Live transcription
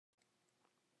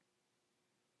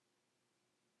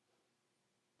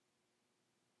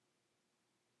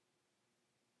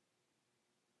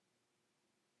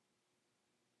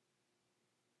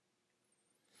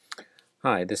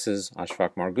Hi, this is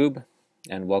Ashfaq Marghoob,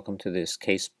 and welcome to this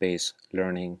case-based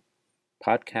learning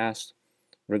podcast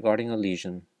regarding a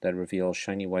lesion that reveals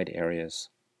shiny white areas,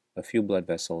 a few blood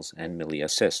vessels, and milia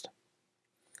cyst.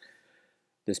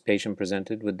 This patient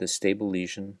presented with this stable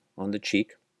lesion on the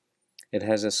cheek. It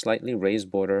has a slightly raised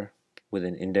border with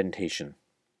an indentation.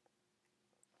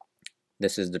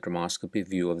 This is the dermoscopy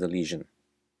view of the lesion.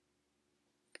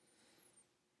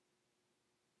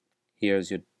 Here's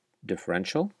your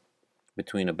differential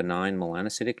between a benign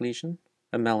melanocytic lesion,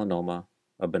 a melanoma,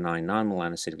 a benign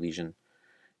non-melanocytic lesion,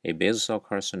 a basal cell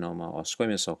carcinoma or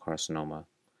squamous cell carcinoma,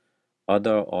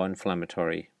 other or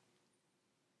inflammatory.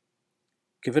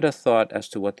 Give it a thought as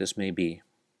to what this may be.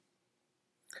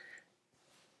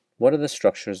 What are the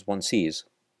structures one sees?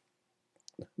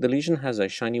 The lesion has a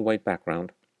shiny white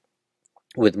background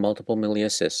with multiple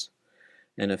milia cysts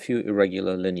and a few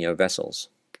irregular linear vessels.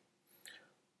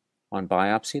 On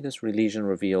biopsy, this lesion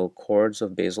revealed cords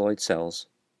of basaloid cells,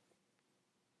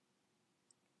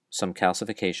 some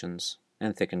calcifications,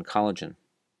 and thickened collagen.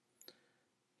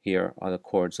 Here are the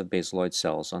cords of basaloid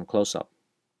cells on close-up.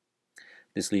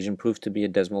 This lesion proved to be a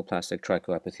desmoplastic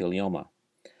trichoepithelioma.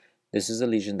 This is a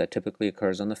lesion that typically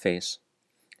occurs on the face,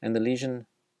 and the lesion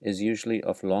is usually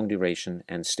of long duration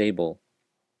and stable.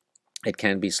 It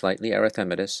can be slightly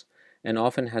erythematous and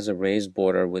often has a raised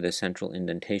border with a central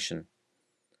indentation.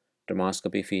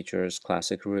 Dermoscopy features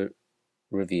classically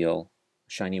reveal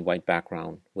shiny white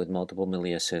background with multiple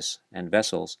milia cysts and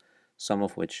vessels, some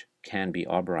of which can be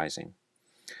arborizing.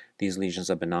 These lesions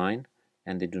are benign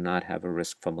and they do not have a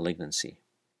risk for malignancy.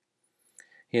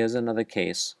 Here's another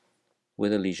case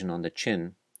with a lesion on the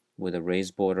chin with a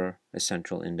raised border, a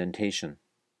central indentation.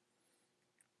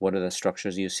 What are the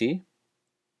structures you see?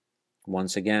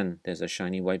 Once again, there's a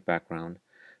shiny white background.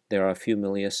 There are a few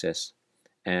milia cysts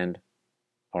and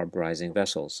arborizing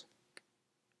vessels.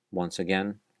 Once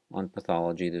again, on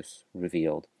pathology, this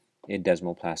revealed a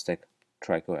desmoplastic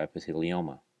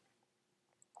trichoepithelioma.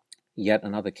 Yet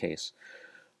another case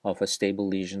of a stable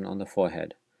lesion on the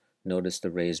forehead. Notice the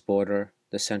raised border,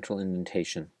 the central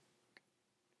indentation.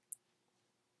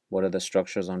 What are the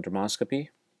structures on dermoscopy?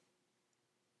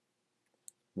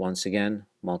 Once again,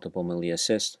 multiple milia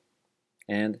cysts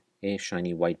and a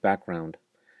shiny white background.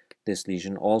 This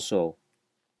lesion also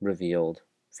revealed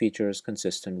features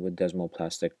consistent with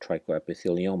desmoplastic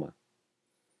trichoepithelioma.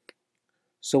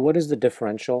 So what is the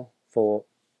differential for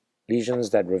lesions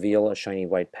that reveal a shiny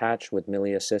white patch with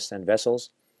milia cysts and vessels?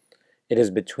 It is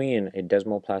between a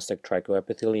desmoplastic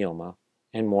trichoepithelioma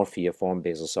and morphiiform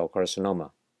basal cell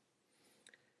carcinoma.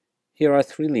 Here are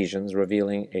three lesions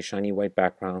revealing a shiny white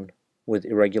background with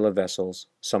irregular vessels,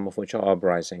 some of which are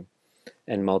arborizing,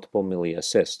 and multiple milia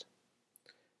cysts.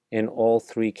 In all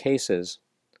three cases,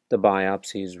 the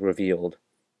biopsies revealed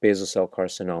basal cell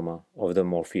carcinoma of the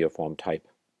morphiiform type.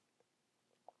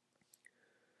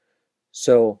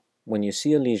 So, when you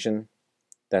see a lesion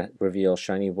that reveals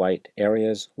shiny white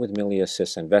areas with milia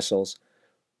cysts and vessels,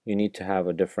 you need to have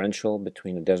a differential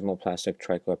between a desmoplastic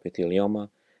trichoepithelioma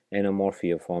and a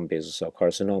morphiiform basal cell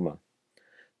carcinoma.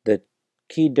 The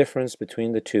key difference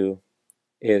between the two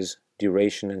is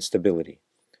duration and stability.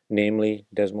 Namely,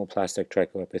 desmoplastic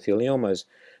trichoepitheliomas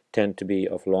tend to be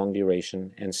of long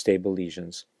duration and stable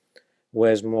lesions,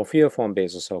 whereas morphiiform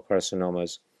basal cell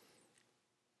carcinomas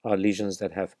are lesions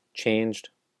that have changed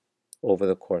over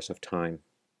the course of time.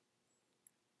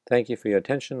 Thank you for your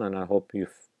attention, and I hope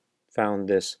you've found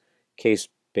this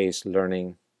case-based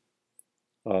learning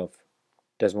of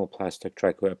desmoplastic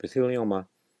trichoepithelioma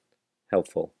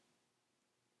helpful.